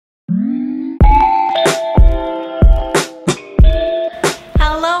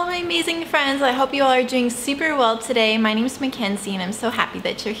amazing friends. I hope you all are doing super well today. My name is Mackenzie and I'm so happy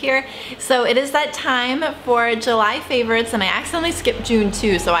that you're here. So it is that time for July favorites, and I accidentally skipped June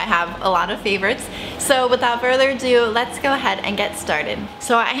too, so I have a lot of favorites. So without further ado, let's go ahead and get started.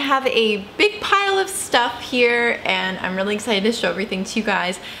 So I have a big pile of stuff here and I'm really excited to show everything to you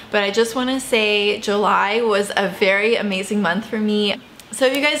guys, but I just want to say July was a very amazing month for me. So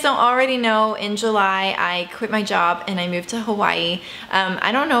if you guys don't already know, in July I quit my job and I moved to Hawaii.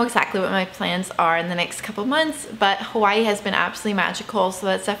 I don't know exactly what my plans are in the next couple months, but Hawaii has been absolutely magical, so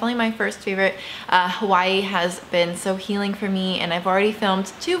that's definitely my first favorite. Hawaii has been so healing for me, and I've already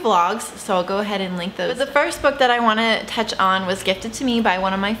filmed 2 vlogs, so I'll go ahead and link those. But the first book that I want to touch on was gifted to me by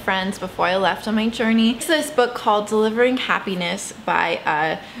one of my friends before I left on my journey. It's this book called Delivering Happiness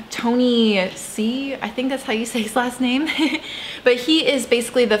by Tony C. I think that's how you say his last name. But he is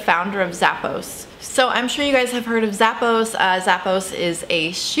basically the founder of Zappos. So I'm sure you guys have heard of Zappos. Zappos is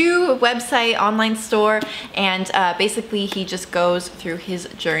a shoe website, online store, and basically he just goes through his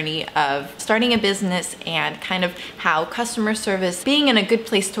journey of starting a business and kind of how customer service, being in a good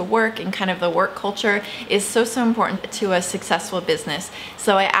place to work, and kind of the work culture is so important to a successful business.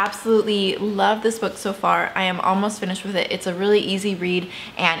 So I absolutely love this book so far. I am almost finished with it. It's a really easy read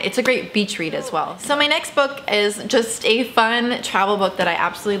and it's a great beach read as well. So my next book is just a fun travel book that I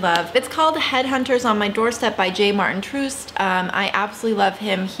absolutely love. It's called Headhunters on My Doorstep by J. Martin Troost. I absolutely love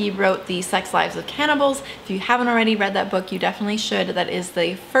him. He wrote The Sex Lives of Cannibals. If you haven't already read that book, you definitely should. That is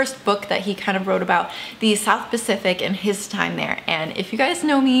the first book that he kind of wrote about the South Pacific and his time there. And if you guys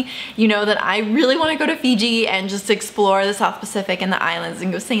know me, you know that I really want to go to Fiji and just explore the South Pacific and the islands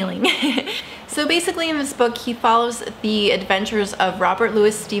and go sailing. So basically in this book, he follows the adventures of Robert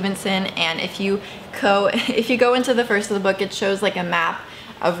Louis Stevenson, and if you go into the first of the book, it shows like a map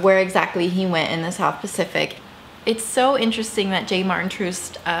of where exactly he went in the South Pacific. It's so interesting that J. Martin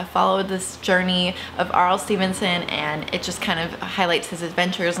Troost followed this journey of R.L. Stevenson, and it just kind of highlights his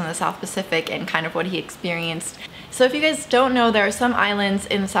adventures in the South Pacific and kind of what he experienced. So if you guys don't know, there are some islands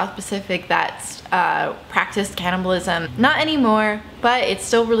in the South Pacific that practiced cannibalism. Not anymore, but it's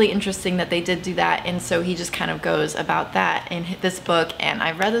still really interesting that they did do that, and so he just kind of goes about that in this book. And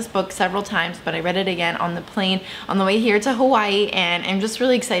I've read this book several times, but I read it again on the plane on the way here to Hawaii, and I'm just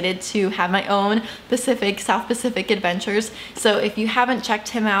really excited to have my own South Pacific adventures. So if you haven't checked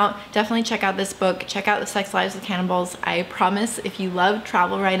him out, definitely check out this book. Check out The Sex Lives of Cannibals. I promise if you love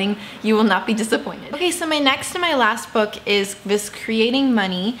travel writing, you will not be disappointed. Okay, so my next and my last book is this Creating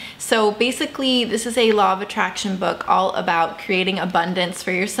Money. So basically this is a law of attraction book all about creating abundance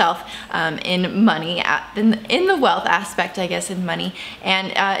for yourself in money, in the wealth aspect, I guess, in money.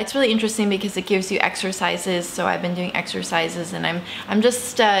 And it's really interesting because it gives you exercises. So I've been doing exercises and I'm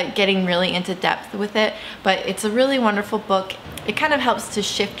just getting really into depth with it, but it's a really wonderful book. It kind of helps to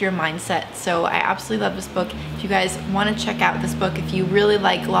shift your mindset. So I absolutely love this book. If you guys want to check out this book, if you really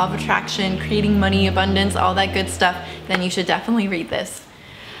like law of attraction, creating money, abundance, all that good stuff, then you should definitely read this.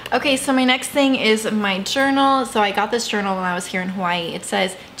 Okay, so my next thing is my journal. So I got this journal when I was here in Hawaii. It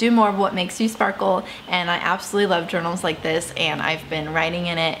says, do more of what makes you sparkle, and I absolutely love journals like this, and I've been writing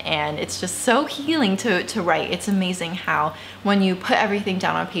in it, and it's just so healing to write. It's amazing how when you put everything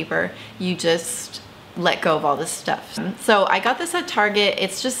down on paper, you just let go of all this stuff. So I got this at Target.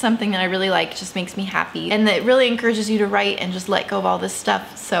 It's just something that I really like, just makes me happy, and it really encourages you to write and just let go of all this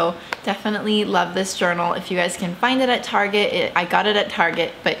stuff. So definitely love this journal. If you guys can find it at Target, I got it at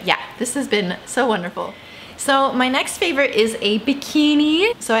Target. But yeah, this has been so wonderful. So my next favorite is a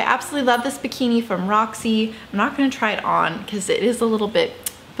bikini. So I absolutely love this bikini from Roxy. I'm not gonna try it on because it is a little bit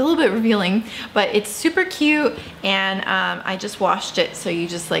revealing, but it's super cute, and I just washed it. So you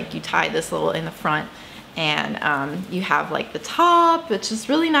just you tie this little in the front, and you have like the top, which is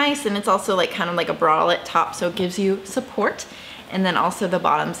really nice, and it's also like kind of like a bralette top, so it gives you support. And then also the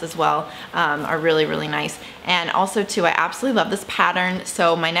bottoms as well are really, really nice. And also too, I absolutely love this pattern.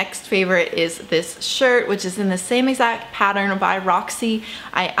 So my next favorite is this shirt, which is in the same exact pattern by Roxy.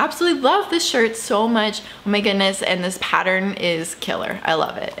 I absolutely love this shirt so much. Oh my goodness, and this pattern is killer. I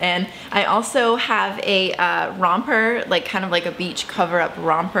love it. And I also have a romper, like kind of like a beach cover-up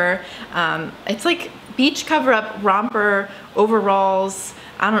romper. It's like beach cover-up romper overalls.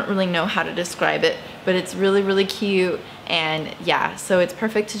 I don't really know how to describe it, but it's really, really cute. And yeah, so it's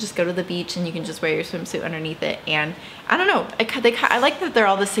perfect to just go to the beach and you can just wear your swimsuit underneath it. And I don't know, I like that they're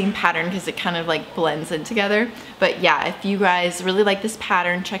all the same pattern because it kind of like blends in together. But yeah, if you guys really like this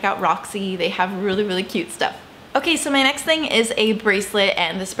pattern, check out Roxy. They have really, really cute stuff. Okay, so my next thing is a bracelet,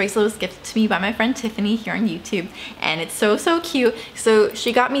 and this bracelet was gifted to me by my friend Tiffany here on YouTube, and it's so cute. So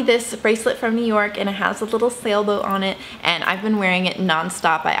she got me this bracelet from New York, and it has a little sailboat on it, and I've been wearing it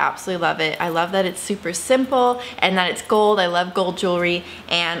non-stop. I absolutely love it. I love that it's super simple and that it's gold. I love gold jewelry,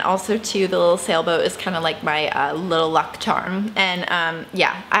 and also too, the little sailboat is kind of like my little luck charm, and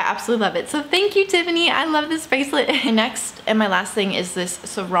yeah, I absolutely love it. So thank you, Tiffany. I love this bracelet. Next, and my last thing is this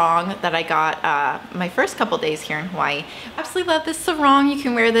sarong that I got my first couple days here in Hawaii. I absolutely love this sarong. You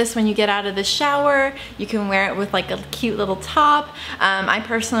can wear this when you get out of the shower. You can wear it with like a cute little top. I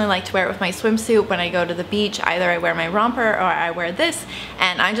personally like to wear it with my swimsuit when I go to the beach. Either I wear my romper or I wear this,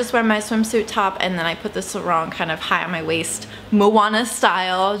 and I just wear my swimsuit top and then I put the sarong kind of high on my waist, Moana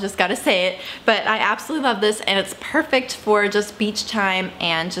style, just gotta say it. But I absolutely love this, and it's perfect for just beach time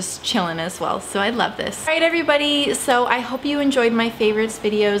and just chilling as well. So I love this. All right, everybody, so I hope you enjoyed my favorites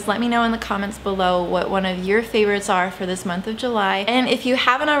videos. Let me know in the comments below what one of your favorites are for this month of July. And if you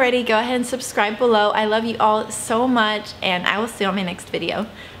haven't already, go ahead and subscribe below. I love you all so much, and I will see you on my next video.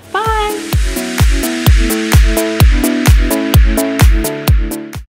 Bye!